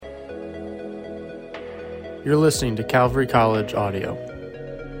You're listening to Calvary College Audio.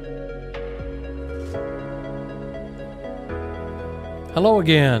 Hello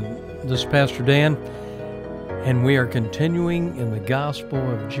again, this is Pastor Dan, and we are continuing in the Gospel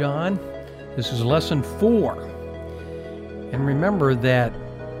of John. This is Lesson 4. And remember that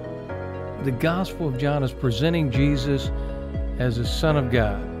the Gospel of John is presenting Jesus as the Son of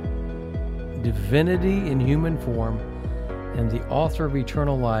God, divinity in human form, and the author of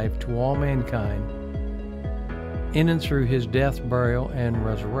eternal life to all mankind, in and through his death, burial, and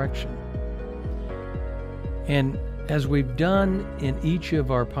resurrection. And as we've done in each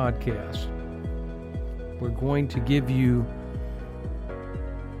of our podcasts, we're going to give you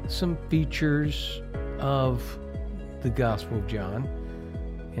some features of the Gospel of John,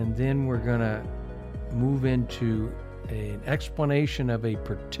 and then we're going to move into an explanation of a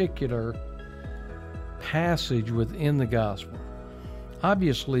particular passage within the Gospel.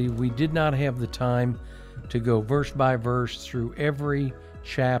 Obviously, we did not have the time to go verse by verse through every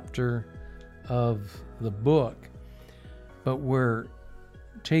chapter of the book, but we're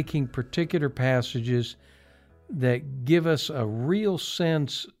taking particular passages that give us a real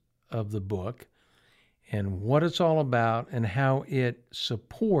sense of the book and what it's all about and how it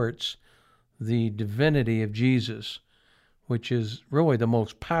supports the divinity of Jesus, which is really the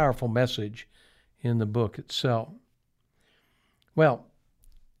most powerful message in the book itself. Well,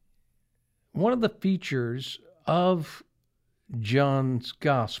 one of the features of John's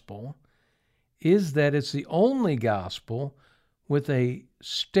gospel is that it's the only gospel with a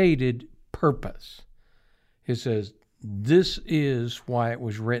stated purpose. It says, this is why it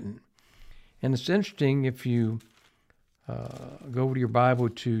was written. And it's interesting if you go over to your Bible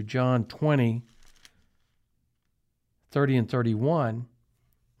to John 20, 30 and 31,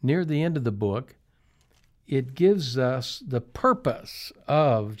 near the end of the book, it gives us the purpose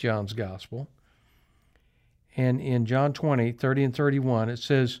of John's gospel. And in John 20, 30 and 31, it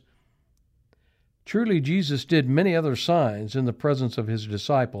says, truly Jesus did many other signs in the presence of his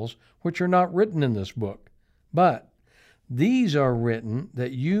disciples, which are not written in this book. But these are written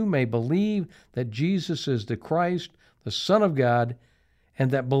that you may believe that Jesus is the Christ, the Son of God, and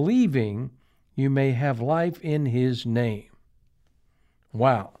that believing you may have life in his name.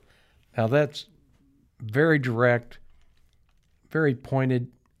 Wow. Now that's very direct, very pointed,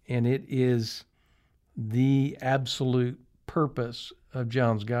 and it is the absolute purpose of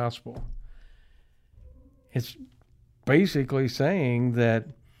John's gospel. It's basically saying that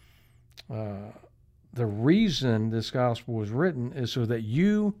the reason this gospel was written is so that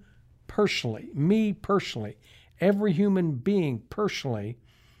you personally, me personally, every human being personally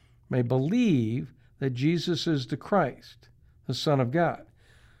may believe that Jesus is the Christ, the Son of God.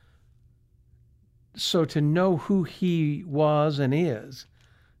 So to know who he was and is,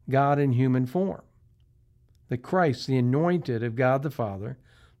 God in human form, the Christ, the anointed of God the Father,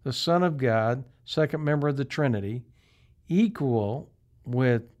 the Son of God, second member of the Trinity, equal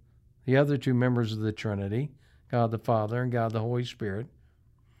with the other two members of the Trinity, God the Father and God the Holy Spirit.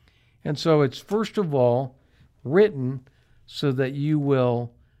 And so it's first of all written so that you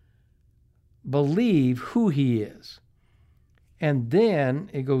will believe who he is. And then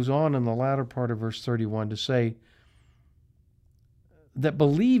it goes on in the latter part of verse 31 to say that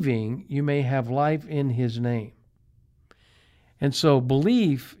believing you may have life in his name. And so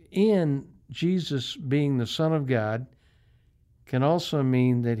belief in Jesus being the Son of God can also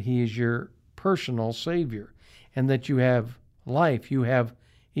mean that he is your personal Savior and that you have life, you have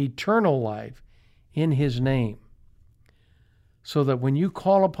eternal life in his name. So that when you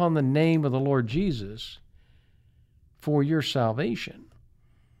call upon the name of the Lord Jesus for your salvation,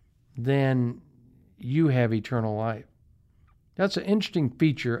 then you have eternal life. That's an interesting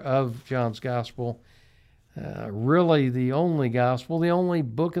feature of John's gospel. Really the only gospel, the only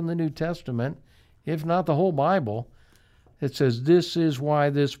book in the New Testament, if not the whole Bible, that says this is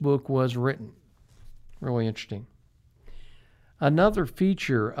why this book was written. Really interesting. Another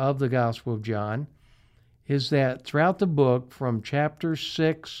feature of the Gospel of John is that throughout the book, from chapter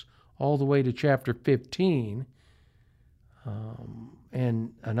 6 all the way to chapter 15,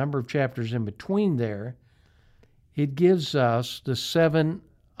 and a number of chapters in between there, it gives us the 7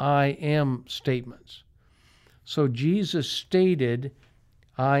 I am statements. So Jesus stated,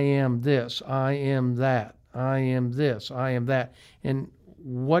 I am this, I am that, I am this, I am that. And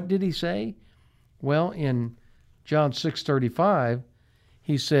what did he say? Well, in John 6:35,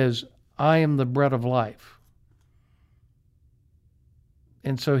 he says, I am the bread of life.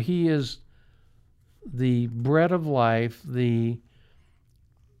 And so he is the bread of life, the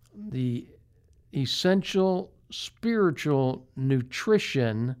essential spiritual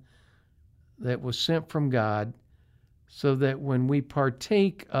nutrition that was sent from God, so that when we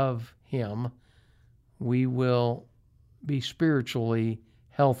partake of him, we will be spiritually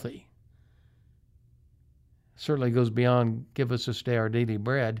healthy. Certainly goes beyond give us this day our daily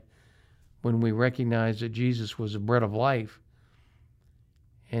bread, when we recognize that Jesus was the bread of life,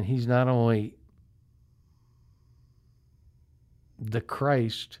 and he's not only the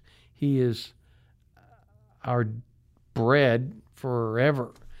Christ, he is our bread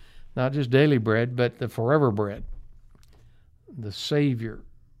forever. Not just daily bread, but the forever bread, the Savior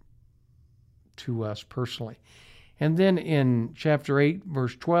to us personally. And then in chapter 8,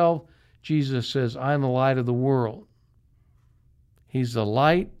 verse 12, Jesus says, I am the light of the world. He's the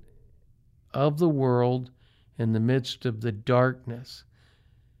light of the world in the midst of the darkness.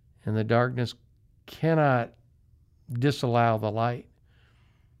 And the darkness cannot disallow the light.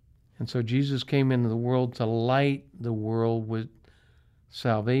 And so Jesus came into the world to light the world with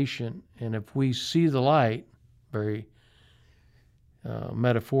salvation. And if we see the light, very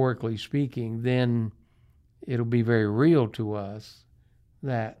metaphorically speaking, then it'll be very real to us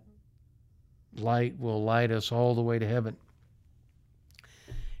that light will light us all the way to heaven.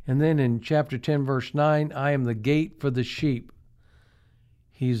 And then in chapter 10, verse 9, I am the gate for the sheep.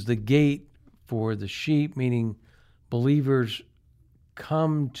 He's the gate for the sheep, meaning believers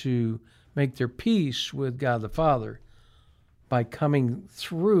come to make their peace with God the Father by coming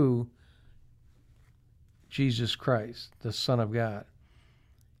through Jesus Christ, the Son of God.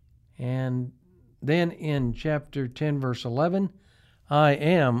 And then in chapter 10, verse 11, I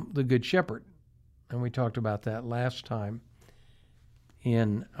am the Good Shepherd. And we talked about that last time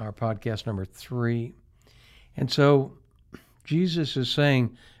in our podcast number 3. And so Jesus is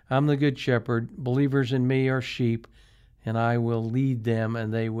saying, I'm the Good Shepherd. Believers in me are sheep, and I will lead them,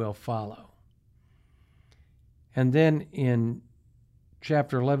 and they will follow. And then in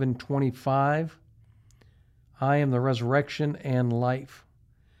chapter 11:25, I am the resurrection and life.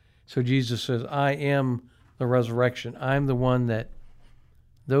 So Jesus says, I am the resurrection. I'm the one that,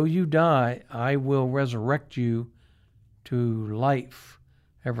 though you die, I will resurrect you to life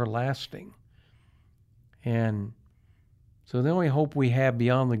everlasting. And so the only hope we have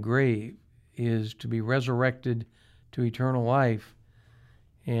beyond the grave is to be resurrected to eternal life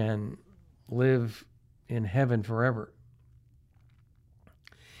and live in heaven forever.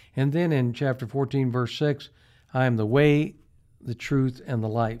 And then in chapter 14, verse 6, I am the way, the truth, and the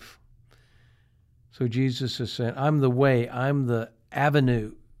life. So Jesus is saying, I'm the way, I'm the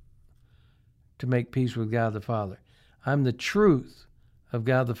avenue to make peace with God the Father. I'm the truth of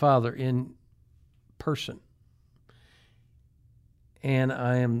God the Father in person. And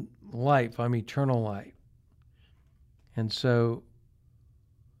I am life, I'm eternal life. And so,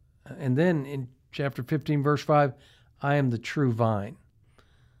 and then in chapter 15, verse 5, I am the true vine.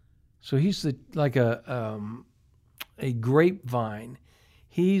 So he's like a grapevine.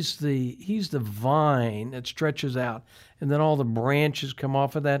 He's the vine that stretches out, and then all the branches come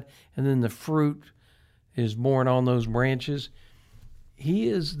off of that, and then the fruit is born on those branches. He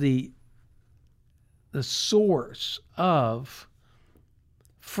is the source of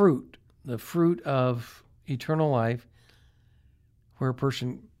fruit, the fruit of eternal life, where a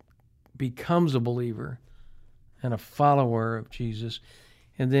person becomes a believer and a follower of Jesus.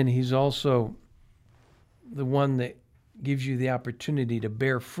 And then he's also the one that gives you the opportunity to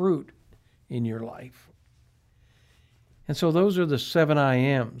bear fruit in your life. And so those are the 7 I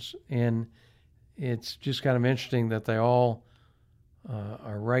Ams. And it's just kind of interesting that they all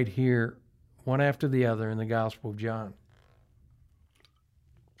are right here, one after the other, in the Gospel of John.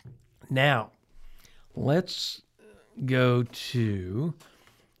 Now, let's go to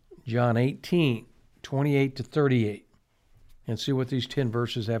John 18, 28 to 38, and see what these 10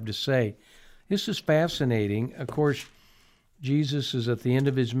 verses have to say. This is fascinating. Of course, Jesus is at the end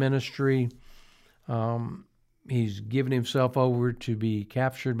of his ministry. He's given himself over to be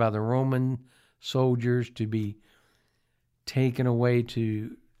captured by the Roman soldiers, to be taken away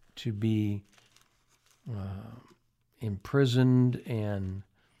to be imprisoned and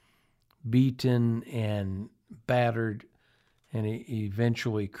beaten and battered, and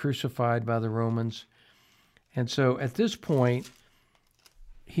eventually crucified by the Romans. And so at this point,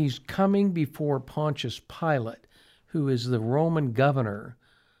 he's coming before Pontius Pilate, who is the Roman governor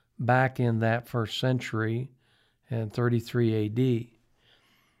back in that first century in 33 AD.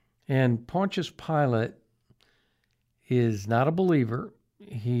 And Pontius Pilate is not a believer.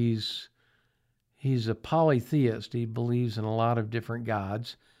 He's a polytheist. He believes in a lot of different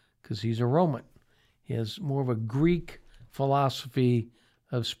gods because he's a Roman. He has more of a Greek philosophy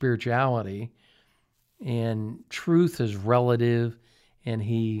of spirituality, and truth is relative, and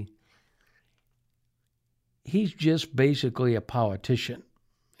he he's just basically a politician,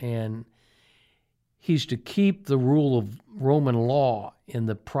 and he's to keep the rule of Roman law in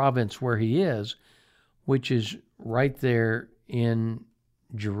the province where he is, which is right there in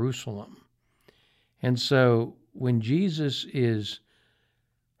Jerusalem. And so when Jesus is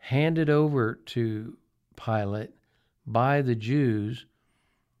handed over to Pilate by the Jews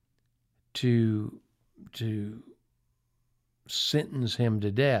to sentence him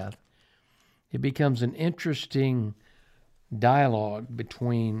to death, it becomes an interesting dialogue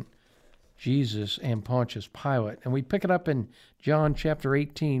between Jesus and Pontius Pilate. And we pick it up in John chapter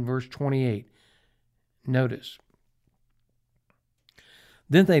 18, verse 28. Notice.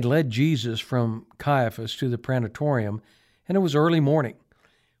 Then they led Jesus from Caiaphas to the praetorium, and it was early morning.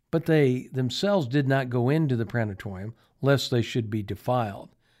 But they themselves did not go into the praetorium, lest they should be defiled,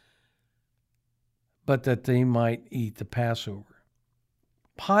 but that they might eat the Passover.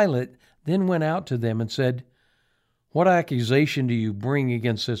 Pilate then went out to them and said, "What accusation do you bring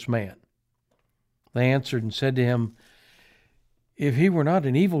against this man?" They answered and said to him, "If he were not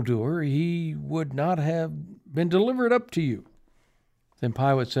an evildoer, he would not have been delivered up to you." Then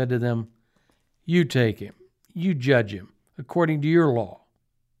Pilate said to them, "You take him, you judge him, according to your law."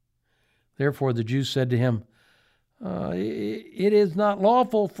 Therefore the Jews said to him, "It is not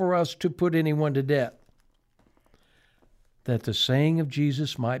lawful for us to put anyone to death," that the saying of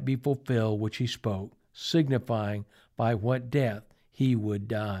Jesus might be fulfilled which he spoke, signifying by what death he would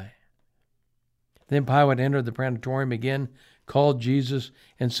die. Then Pilate entered the praetorium again, called Jesus,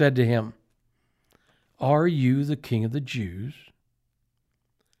 and said to him, "Are you the king of the Jews?"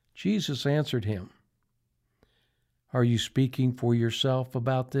 Jesus answered him, "Are you speaking for yourself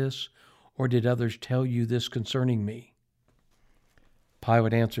about this, or did others tell you this concerning me?"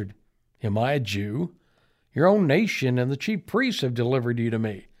 Pilate answered, "Am I a Jew? Your own nation and the chief priests have delivered you to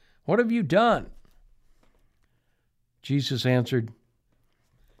me. What have you done?" Jesus answered,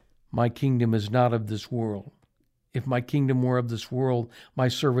 "My kingdom is not of this world. If my kingdom were of this world, my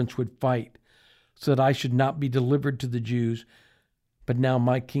servants would fight, so that I should not be delivered to the Jews. But now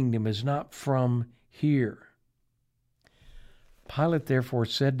my kingdom is not from here." Pilate therefore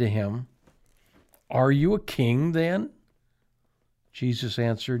said to him, "Are you a king then?" Jesus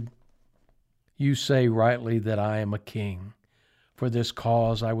answered, "You say rightly that I am a king. For this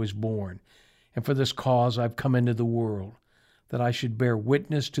cause I was born, and for this cause I've come into the world, that I should bear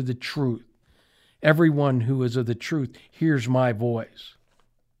witness to the truth. Everyone who is of the truth hears my voice."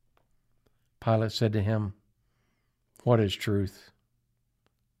 Pilate said to him, "What is truth?"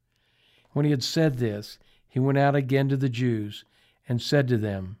 When he had said this, he went out again to the Jews and said to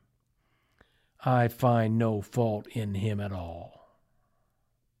them, "I find no fault in him at all."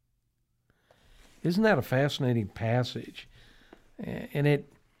 Isn't that a fascinating passage? And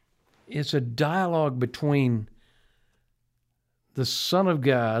it's a dialogue between the Son of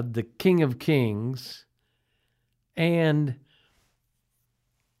God, the King of Kings, and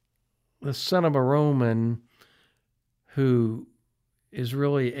the son of a Roman who is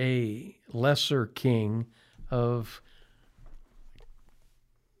really a lesser king of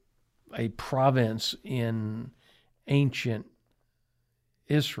a province in ancient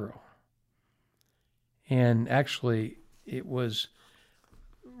Israel. And actually, it was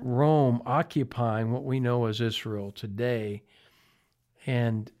Rome occupying what we know as Israel today.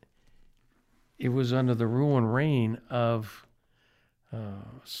 And it was under the rule and reign of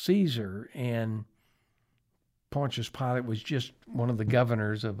Caesar, and Pontius Pilate was just one of the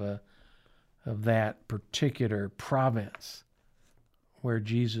governors of that particular province where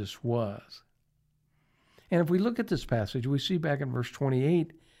Jesus was. And if we look at this passage, we see back in verse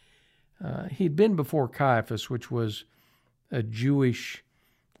 28, he'd been before Caiaphas, which was a Jewish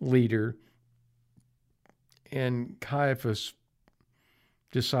leader, and Caiaphas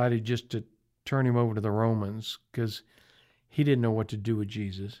decided just to turn him over to the Romans because he didn't know what to do with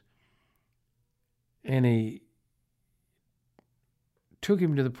Jesus. And he took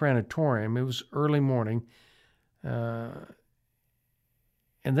him to the praetorium. It was early morning, and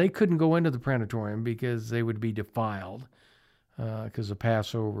they couldn't go into the praetorium because they would be defiled, because the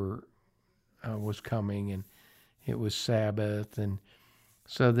Passover was coming and it was Sabbath, and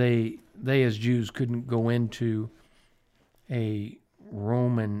so they as Jews couldn't go into a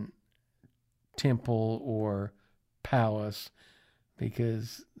Roman temple or palace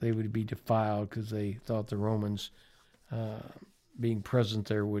because they would be defiled, because they thought the Romans being present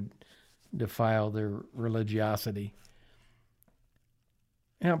there would defile their religiosity.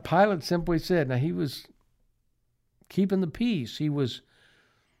 Now, Pilate simply said, now he was keeping the peace. He was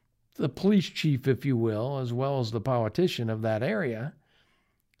the police chief, if you will, as well as the politician of that area.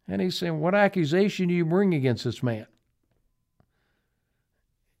 And he's saying, what accusation do you bring against this man?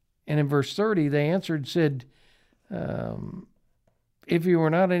 And in verse 30, they answered and said, if you were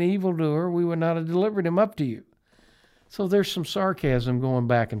not an evildoer, we would not have delivered him up to you. So there's some sarcasm going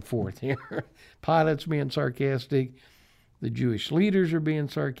back and forth here. Pilate's being sarcastic. The Jewish leaders are being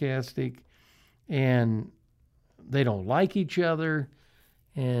sarcastic. And they don't like each other.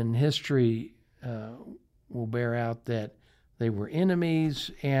 And history will bear out that they were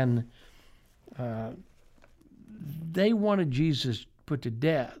enemies. And they wanted Jesus put to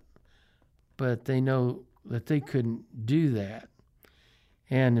death. But they know that they couldn't do that.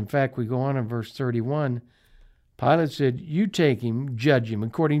 And in fact, we go on in verse 31. Pilate said, you take him, judge him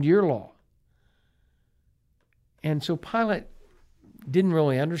according to your law. And so Pilate didn't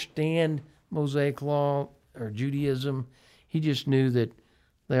really understand Mosaic law or Judaism. He just knew that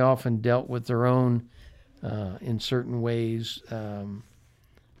they often dealt with their own in certain ways.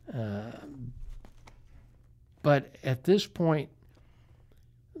 But at this point,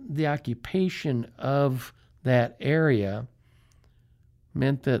 the occupation of that area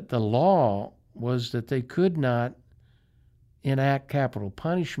meant that the law was that they could not enact capital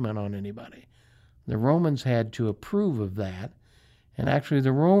punishment on anybody. The Romans had to approve of that, and actually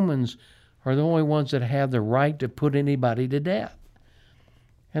the Romans are the only ones that had the right to put anybody to death.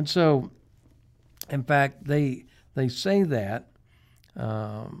 And so, in fact, they say that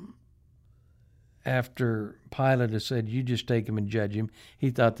after Pilate has said, you just take him and judge him, he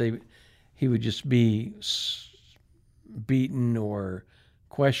thought he would just be beaten or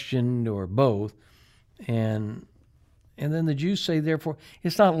questioned or both. And then the Jews say, therefore,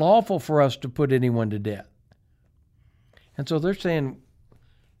 it's not lawful for us to put anyone to death. And so they're saying,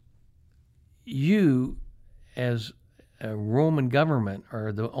 you as a Roman government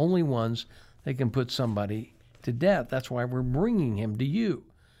are the only ones that can put somebody to death. That's why we're bringing him to you,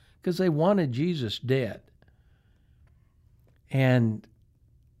 because they wanted Jesus dead. And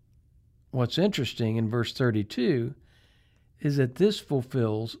what's interesting in verse 32 is that this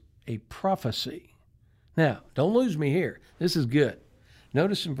fulfills a prophecy. Now, don't lose me here. This is good.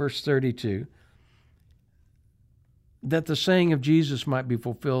 Notice in verse 32 that the saying of Jesus might be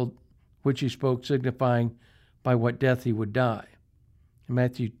fulfilled, which he spoke, signifying by what death he would die. In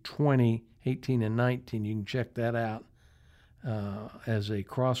Matthew 20, 18 and 19, you can check that out as a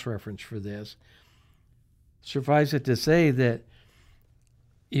cross-reference for this. Suffice it to say that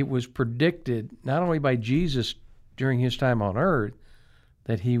it was predicted not only by Jesus during his time on earth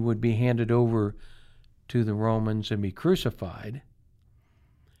that he would be handed over to the Romans and be crucified,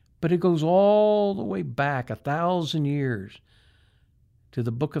 but it goes all the way back 1,000 years to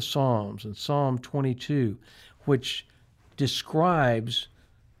the book of Psalms and Psalm 22, which describes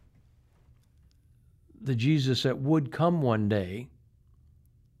the Jesus that would come one day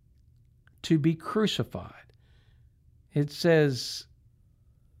to be crucified. It says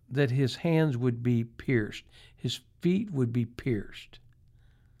that his hands would be pierced, his feet would be pierced.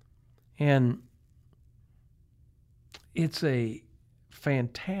 And it's a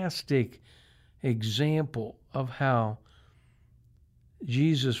fantastic example of how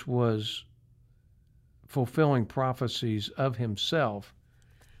Jesus was fulfilling prophecies of himself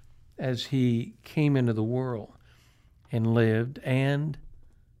as he came into the world and lived and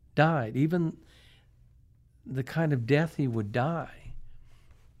died. Even the kind of death he would die.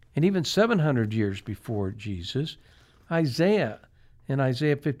 And even 700 years before Jesus, Isaiah in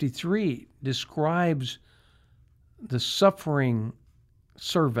Isaiah 53 describes the suffering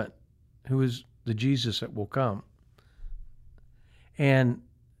servant who is the Jesus that will come. And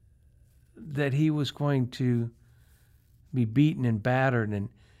that he was going to be beaten and battered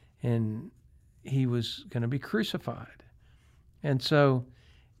and he was going to be crucified. And so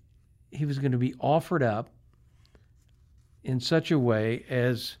he was going to be offered up in such a way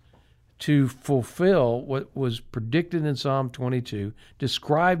as to fulfill what was predicted in Psalm 22,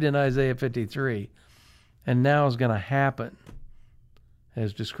 described in Isaiah 53, and now is going to happen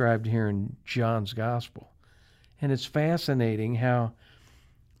as described here in John's Gospel. And it's fascinating how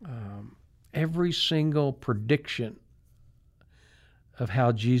every single prediction of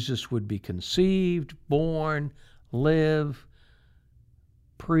how Jesus would be conceived, born, live,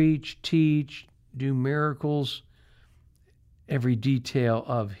 preach, teach, do miracles, every detail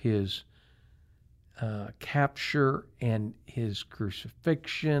of his capture and his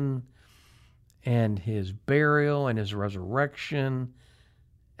crucifixion and his burial and his resurrection.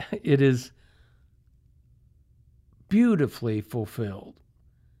 It is beautifully fulfilled,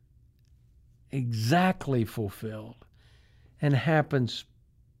 exactly fulfilled, and happens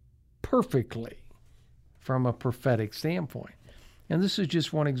perfectly from a prophetic standpoint. And this is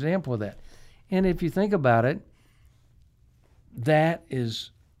just one example of that. And if you think about it, that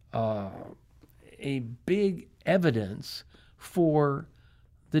is a big evidence for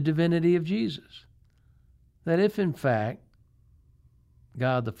the divinity of Jesus. That if in fact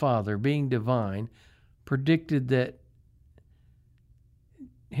God the Father, being divine, predicted that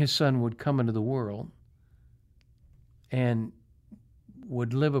his Son would come into the world and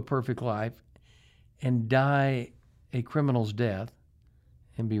would live a perfect life and die a criminal's death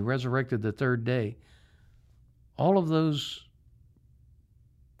and be resurrected the third day, all of those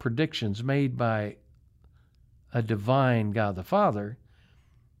predictions made by a divine God the Father,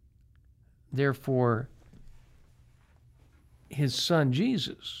 therefore his Son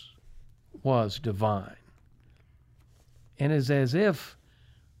Jesus was divine. And it's as if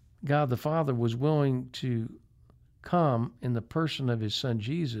God the Father was willing to come in the person of his Son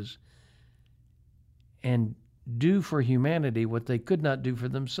Jesus and do for humanity what they could not do for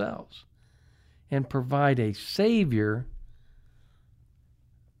themselves, and provide a Savior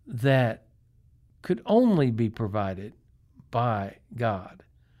that could only be provided by God.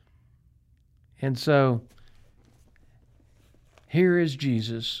 And so here is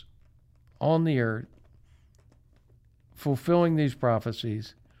Jesus on the earth fulfilling these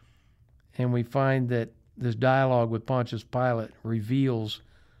prophecies, and we find that this dialogue with Pontius Pilate reveals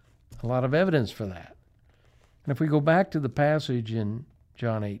a lot of evidence for that. And if we go back to the passage in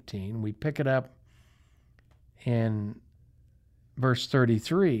John 18, we pick it up in verse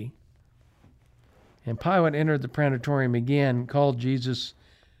 33. And Pilate entered the praetorium again, called Jesus,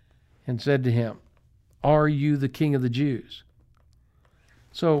 and said to him, "Are you the king of the Jews?"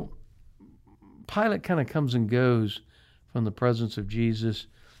 So Pilate kind of comes and goes from the presence of Jesus.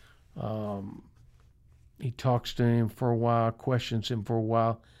 He talks to him for a while, questions him for a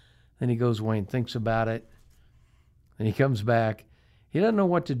while. Then he goes away and thinks about it. Then he comes back. He doesn't know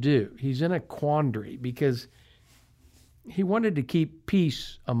what to do. He's in a quandary because he wanted to keep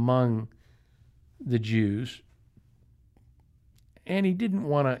peace among the Jews, and he didn't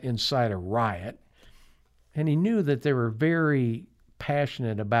want to incite a riot. And he knew that they were very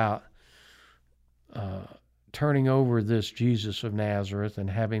passionate about turning over this Jesus of Nazareth and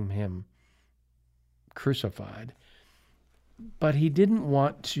having him crucified. But he didn't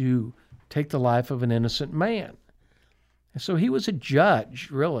want to take the life of an innocent man. So he was a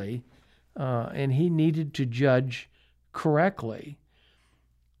judge, really, and he needed to judge correctly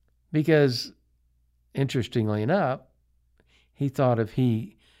because, interestingly enough, he thought if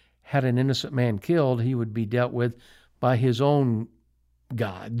he had an innocent man killed, he would be dealt with by his own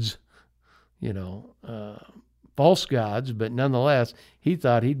gods, false gods, but nonetheless, he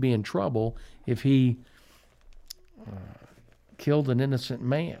thought he'd be in trouble if he killed an innocent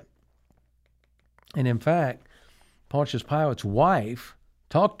man. And in fact, Pontius Pilate's wife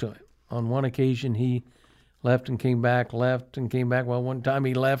talked to him. On one occasion, he left and came back, left and came back. Well, one time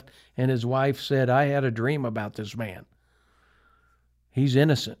he left, and his wife said, "I had a dream about this man. He's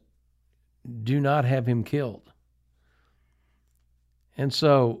innocent. Do not have him killed." And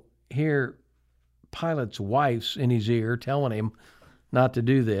so here, Pilate's wife's in his ear telling him not to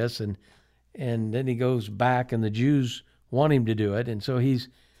do this, and then he goes back, and the Jews want him to do it, and so he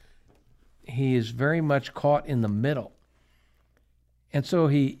is very much caught in the middle. And so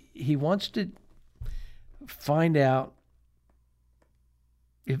he wants to find out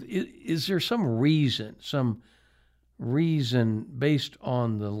is there some reason based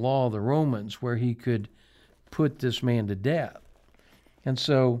on the law of the Romans where he could put this man to death. And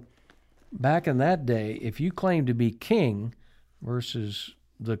so back in that day, if you claimed to be king versus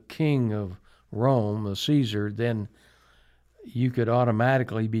the king of Rome, the Caesar, then you could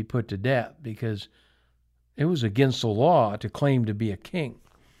automatically be put to death because it was against the law to claim to be a king.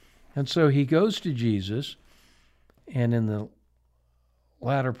 And so he goes to Jesus, and in the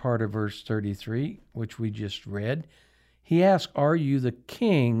latter part of verse 33, which we just read, he asks, "Are you the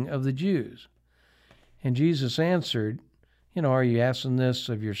king of the Jews?" And Jesus answered, "Are you asking this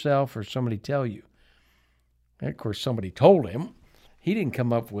of yourself or somebody tell you?" And of course, somebody told him. He didn't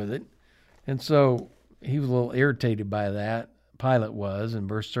come up with it. And so he was a little irritated by that. Pilate was. And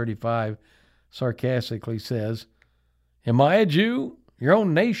verse 35 sarcastically says, "Am I a Jew? Your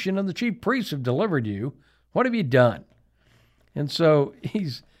own nation and the chief priests have delivered you. What have you done?" And so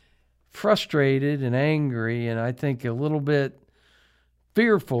he's frustrated and angry, and I think a little bit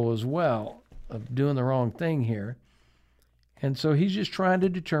fearful as well of doing the wrong thing here. And so he's just trying to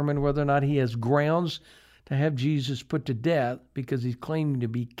determine whether or not he has grounds to have Jesus put to death because he's claiming to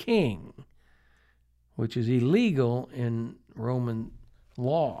be king, which is illegal in Roman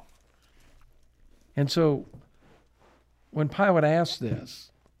law. And so when Pilate asked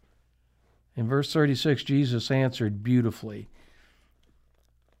this, in verse 36, Jesus answered beautifully.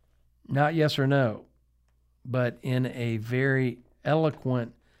 Not yes or no, but in a very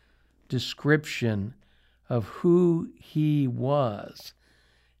eloquent description of who he was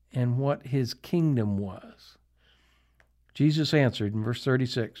and what his kingdom was. Jesus answered in verse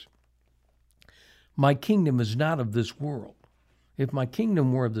 36, "My kingdom is not of this world. If my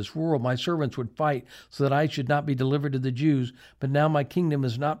kingdom were of this world, my servants would fight so that I should not be delivered to the Jews, but now my kingdom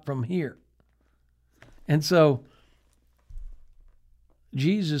is not from here." And so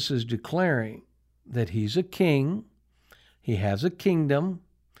Jesus is declaring that he's a king, he has a kingdom,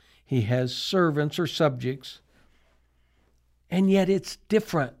 he has servants or subjects, and yet it's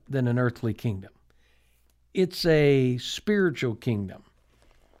different than an earthly kingdom. It's a spiritual kingdom.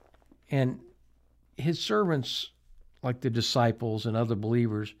 And his servants, like the disciples and other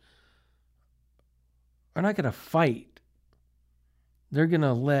believers, are not going to fight. They're going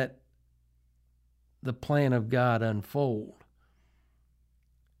to let the plan of God unfold.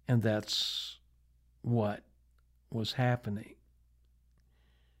 And that's what was happening.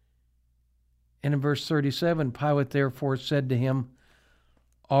 And in verse 37, Pilate therefore said to him,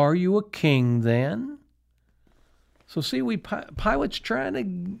 "Are you a king then?" So see, Pilate's trying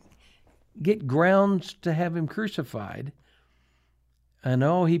to get grounds to have him crucified. And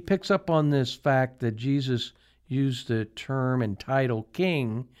he picks up on this fact that Jesus used the term and title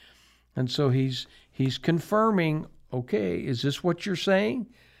king. And so he's confirming, okay, is this what you're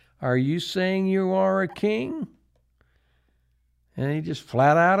saying? Are you saying you are a king? And he just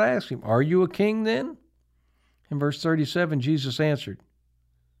flat out asked him, "Are you a king then?" In verse 37, Jesus answered.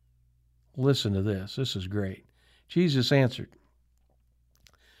 Listen to this. This is great. Jesus answered,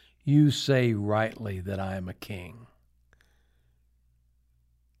 "You say rightly that I am a king.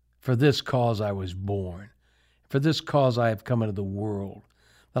 For this cause I was born. For this cause I have come into the world,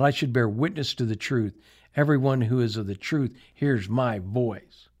 that I should bear witness to the truth. Everyone who is of the truth hears my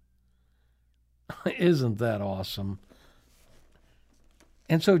voice." Isn't that awesome?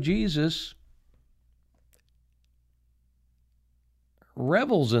 And so Jesus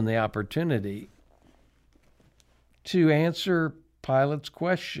revels in the opportunity to answer Pilate's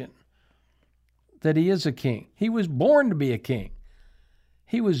question that he is a king. He was born to be a king.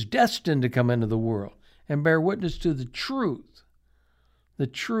 He was destined to come into the world and bear witness to the truth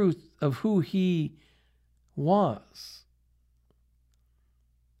of who he was.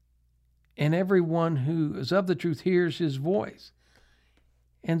 And everyone who is of the truth hears his voice.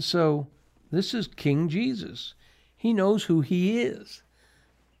 And so this is King Jesus. He knows who he is.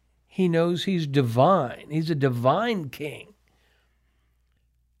 He knows he's divine. He's a divine king.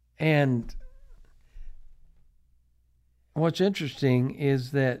 And what's interesting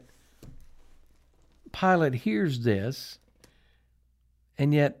is that Pilate hears this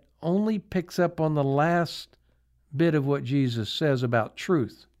and yet only picks up on the last bit of what Jesus says about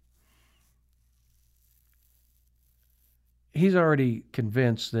truth. He's already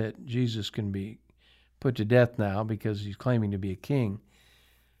convinced that Jesus can be put to death now because he's claiming to be a king.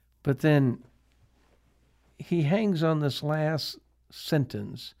 But then he hangs on this last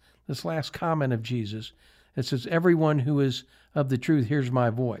sentence, this last comment of Jesus that says, "Everyone who is of the truth hears my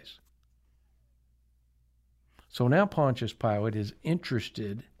voice." So now Pontius Pilate is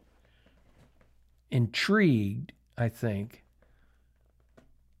interested, intrigued, I think,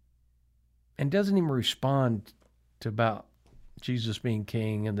 and doesn't even respond to about Jesus being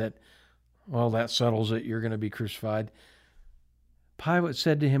king and that, well, that settles it, you're going to be crucified. Pilate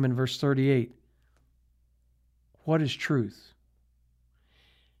said to him in verse 38, "What is truth?"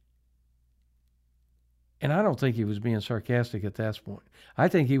 And I don't think he was being sarcastic at that point. I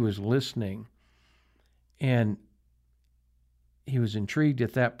think he was listening, and he was intrigued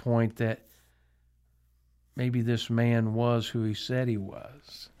at that point that maybe this man was who he said he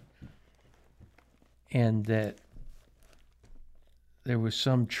was, and that there was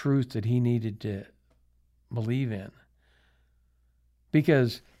some truth that he needed to believe in.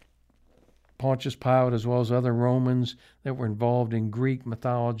 Because Pontius Pilate, as well as other Romans that were involved in Greek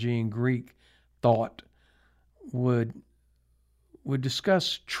mythology and Greek thought, would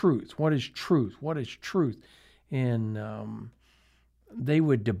discuss truth. What is truth? What is truth? And they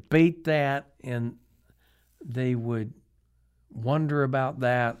would debate that, and they would wonder about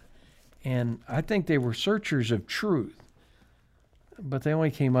that. And I think they were searchers of truth, but they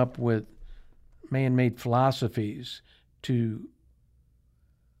only came up with man-made philosophies to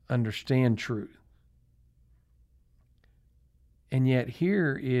understand truth. And yet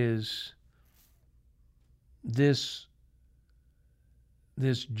here is this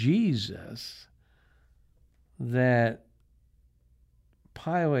Jesus that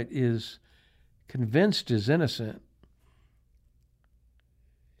Pilate is convinced is innocent,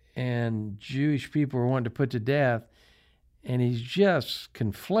 and Jewish people are wanting to put to death, and he's just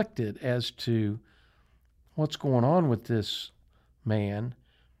conflicted as to what's going on with this man,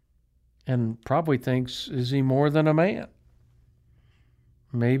 and probably thinks, is he more than a man?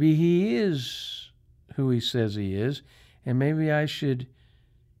 Maybe he is who he says he is, and maybe I should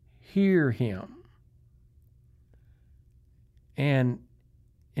hear him. And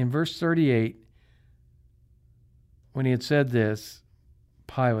in verse 38, when he had said this,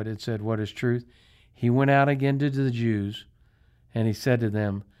 Pilate had said, "What is truth?" He went out again to the Jews, and he said to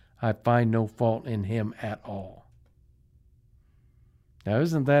them, "I find no fault in him at all." Now,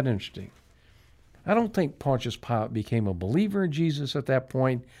 isn't that interesting? I don't think Pontius Pilate became a believer in Jesus at that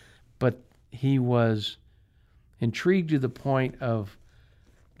point, but he was intrigued to the point of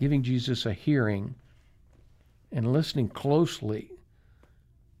giving Jesus a hearing and listening closely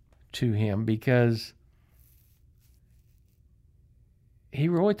to him, because he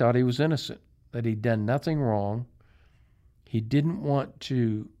really thought he was innocent, that he'd done nothing wrong. He didn't want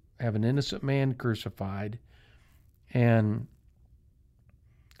to have an innocent man crucified, and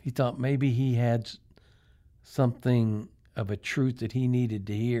he thought maybe he had something of a truth that he needed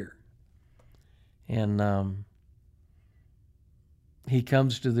to hear. And he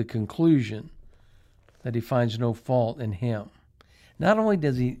comes to the conclusion that he finds no fault in him. Not only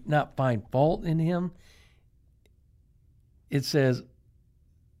does he not find fault in him, it says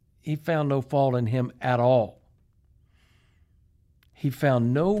he found no fault in him at all. He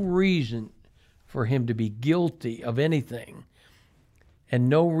found no reason for him to be guilty of anything, and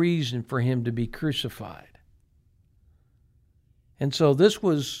no reason for him to be crucified. And so this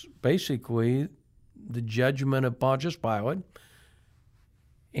was basically the judgment of Pontius Pilate,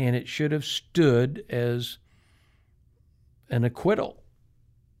 and it should have stood as an acquittal.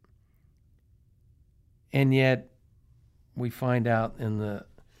 And yet, we find out in the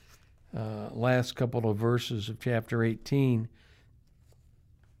last couple of verses of chapter 18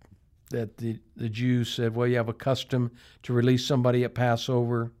 that the Jews said, well, you have a custom to release somebody at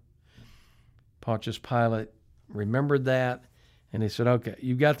Passover. Pontius Pilate remembered that, and he said, okay,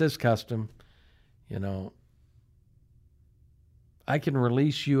 you've got this custom, I can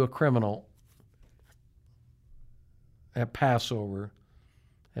release you a criminal at Passover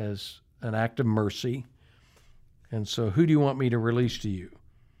as an act of mercy. And so who do you want me to release to you?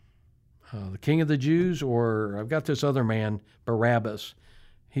 The king of the Jews, or I've got this other man, Barabbas.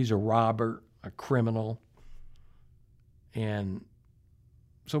 He's a robber, a criminal. And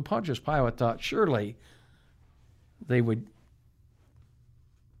so Pontius Pilate thought surely they would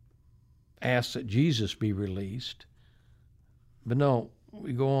ask that Jesus be released. But no,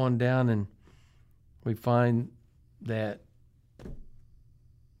 we go on down and we find that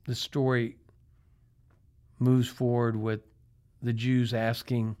the story moves forward with the Jews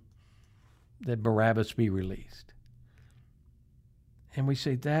asking that Barabbas be released. And we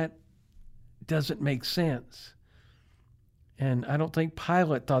say that doesn't make sense. And I don't think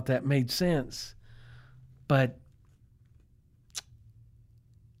Pilate thought that made sense. But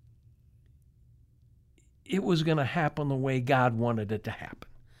it was going to happen the way God wanted it to happen.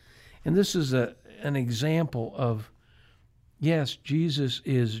 And this is an example of, yes, Jesus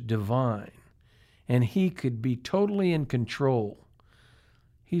is divine, and he could be totally in control.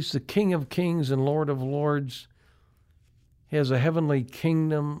 He's the King of Kings and Lord of Lords. He has a heavenly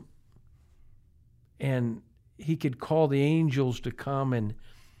kingdom, and he could call the angels to come and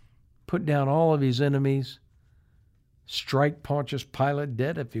put down all of his enemies, strike Pontius Pilate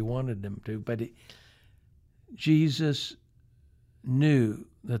dead if he wanted them to. But Jesus knew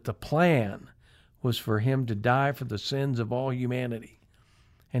that the plan was for him to die for the sins of all humanity,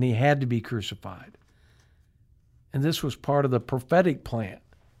 and he had to be crucified. And this was part of the prophetic plan.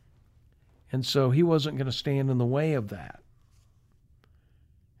 And so he wasn't going to stand in the way of that.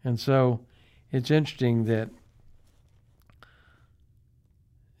 And so it's interesting that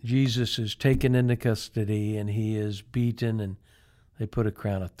Jesus is taken into custody, and he is beaten, and they put a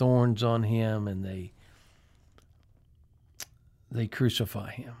crown of thorns on him, and they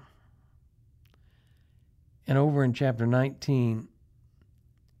crucify him. And over in chapter 19,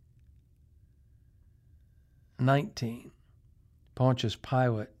 Pontius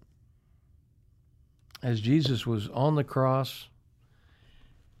Pilate, as Jesus was on the cross,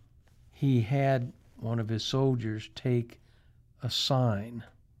 he had one of his soldiers take a sign,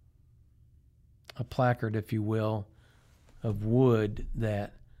 a placard, if you will, of wood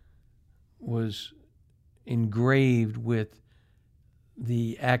that was engraved with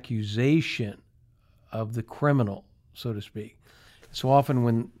the accusation of the criminal, so to speak. So often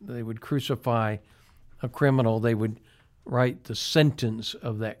when they would crucify a criminal, they would write the sentence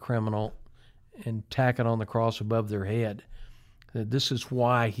of that criminal and tack it on the cross above their head. That this is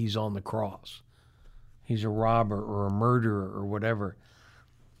why he's on the cross. He's a robber or a murderer or whatever.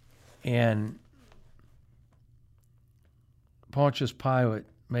 And Pontius Pilate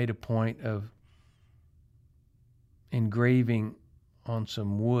made a point of engraving on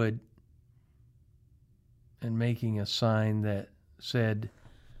some wood and making a sign that said,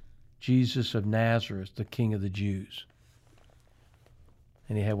 Jesus of Nazareth, the King of the Jews.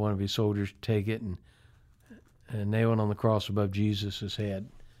 And he had one of his soldiers take it and nail it on the cross above Jesus' head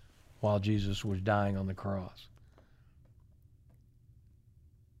while Jesus was dying on the cross.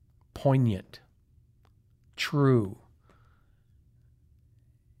 Poignant, true,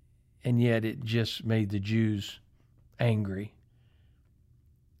 and yet it just made the Jews angry.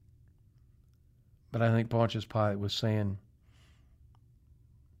 But I think Pontius Pilate was saying,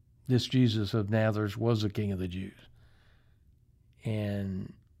 this Jesus of Nazareth was the King of the Jews.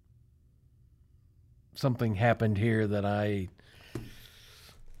 And something happened here that I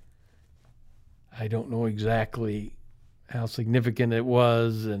don't know exactly how significant it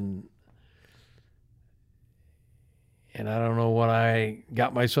was, and I don't know what I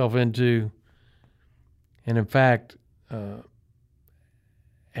got myself into. And in fact,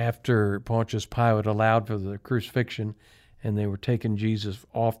 after Pontius Pilate allowed for the crucifixion and they were taking Jesus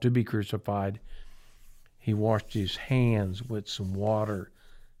off to be crucified, he washed his hands with some water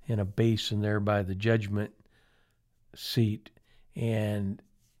in a basin there by the judgment seat, and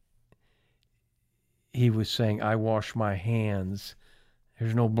he was saying, I wash my hands.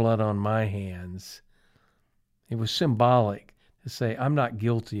 There's no blood on my hands. It was symbolic to say, I'm not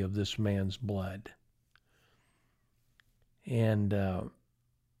guilty of this man's blood. And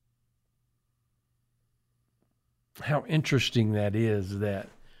how interesting that is, that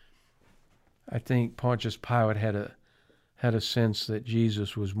I think Pontius Pilate had a sense that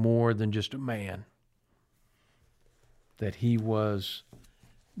Jesus was more than just a man, that he was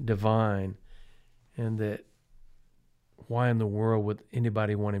divine, and that why in the world would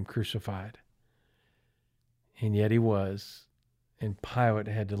anybody want him crucified? And yet he was, and Pilate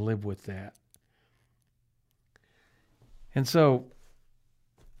had to live with that. And so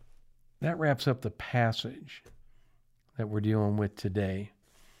that wraps up the passage that we're dealing with today.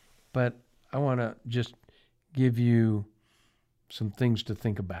 But I want to just give you some things to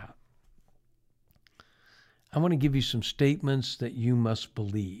think about. I want to give you some statements that you must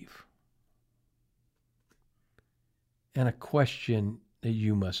believe, and a question that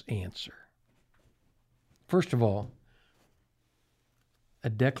you must answer. First of all, a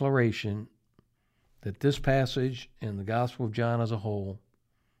declaration that this passage and the Gospel of John as a whole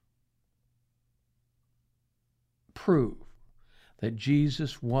prove that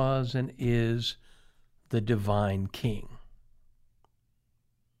Jesus was and is the divine King.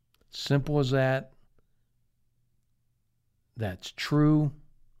 Simple as that. That's true.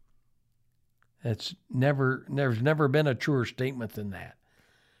 There's never been a truer statement than that.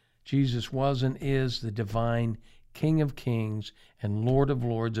 Jesus was and is the divine King of Kings and Lord of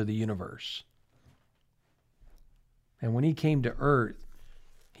Lords of the universe. And when he came to earth,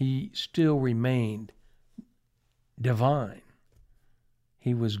 he still remained divine.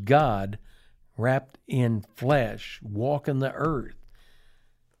 He was God wrapped in flesh, walking the earth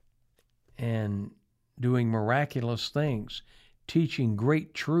and doing miraculous things, teaching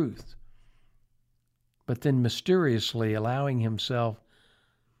great truth, but then mysteriously allowing himself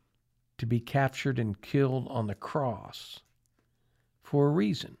to be captured and killed on the cross for a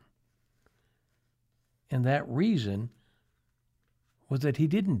reason. And that reason was that he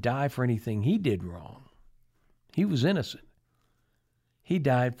didn't die for anything he did wrong. He was innocent. He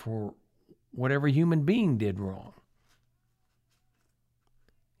died for whatever human being did wrong.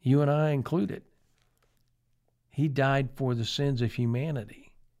 You and I included. He died for the sins of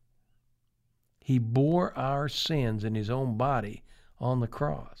humanity. He bore our sins in his own body on the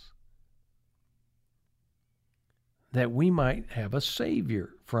cross, that we might have a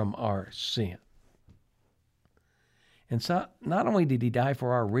Savior from our sin. And so not only did he die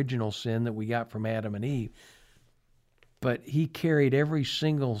for our original sin that we got from Adam and Eve, but he carried every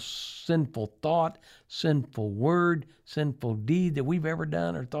single sinful thought, sinful word, sinful deed that we've ever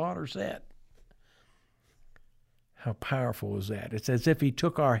done or thought or said. How powerful is that? It's as if he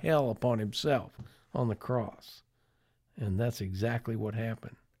took our hell upon himself on the cross. And that's exactly what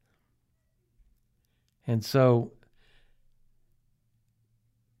happened. And so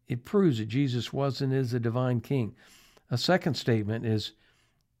it proves that Jesus was and is the divine King. A second statement is,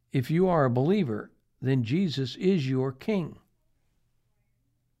 if you are a believer, then Jesus is your King.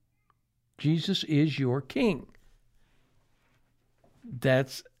 Jesus is your king.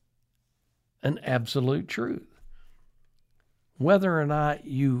 That's an absolute truth. Whether or not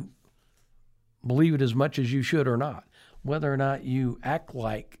you believe it as much as you should or not, whether or not you act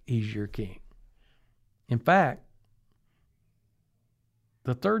like he's your king. In fact,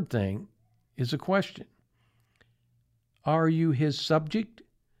 the third thing is a question. Are you his subject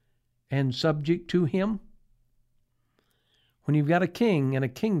and subject to him? When you've got a king and a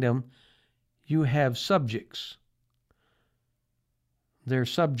kingdom, you have subjects. They're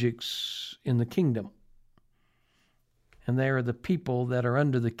subjects in the kingdom. And they are the people that are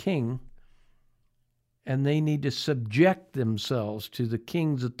under the king, and they need to subject themselves to the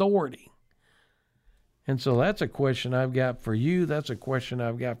king's authority. And so that's a question I've got for you. That's a question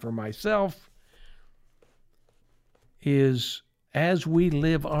I've got for myself. Is as we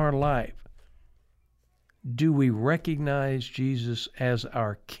live our life, do we recognize Jesus as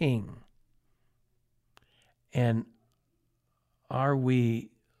our king? And are we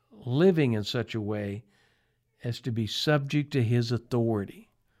living in such a way as to be subject to his authority?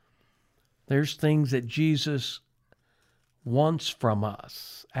 There's things that Jesus wants from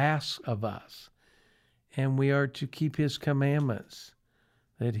us, asks of us, and we are to keep his commandments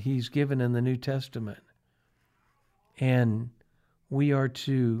that he's given in the New Testament. And we are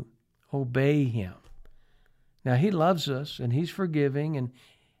to obey him. Now, he loves us, and he's forgiving,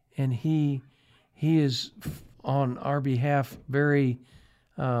 and he is on our behalf very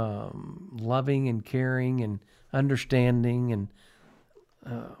loving and caring and understanding,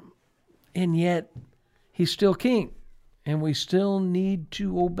 and yet he's still king, and we still need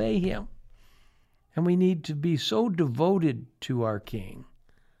to obey him, and we need to be so devoted to our king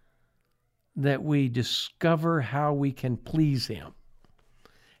that we discover how we can please him,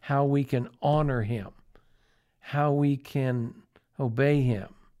 how we can honor him, how we can obey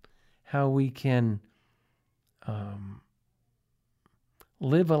him, how we can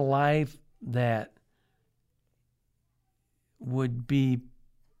live a life that would be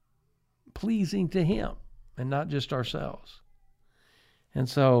pleasing to him and not just ourselves. And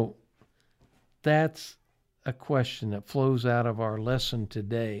so that's a question that flows out of our lesson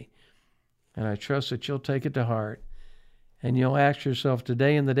today. And I trust that you'll take it to heart and you'll ask yourself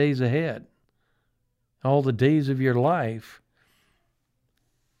today and the days ahead, all the days of your life,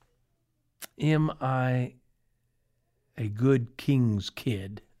 am I a good king's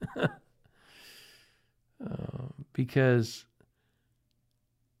kid? Because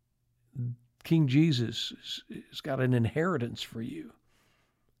King Jesus has got an inheritance for you,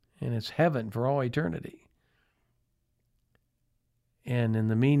 and it's heaven for all eternity. And in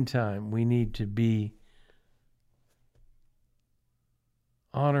the meantime, we need to be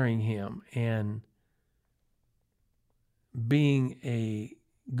honoring him and being a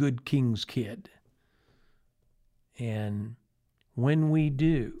good king's kid. And when we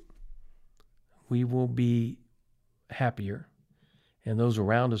do, we will be happier, and those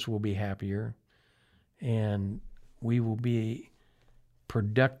around us will be happier, and we will be a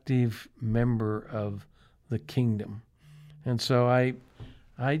productive member of the kingdom. And so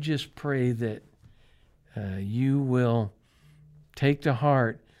I just pray that you will take to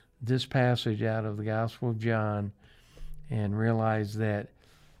heart this passage out of the Gospel of John and realize that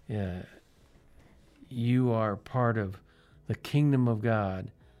you are part of the kingdom of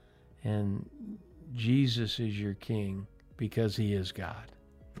God, and Jesus is your king because he is God.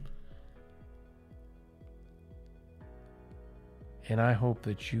 And I hope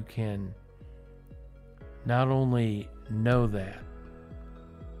that you can not only know that,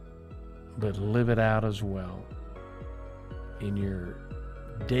 but live it out as well in your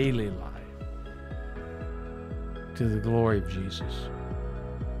daily life to the glory of Jesus.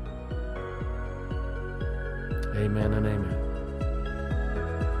 Amen and amen.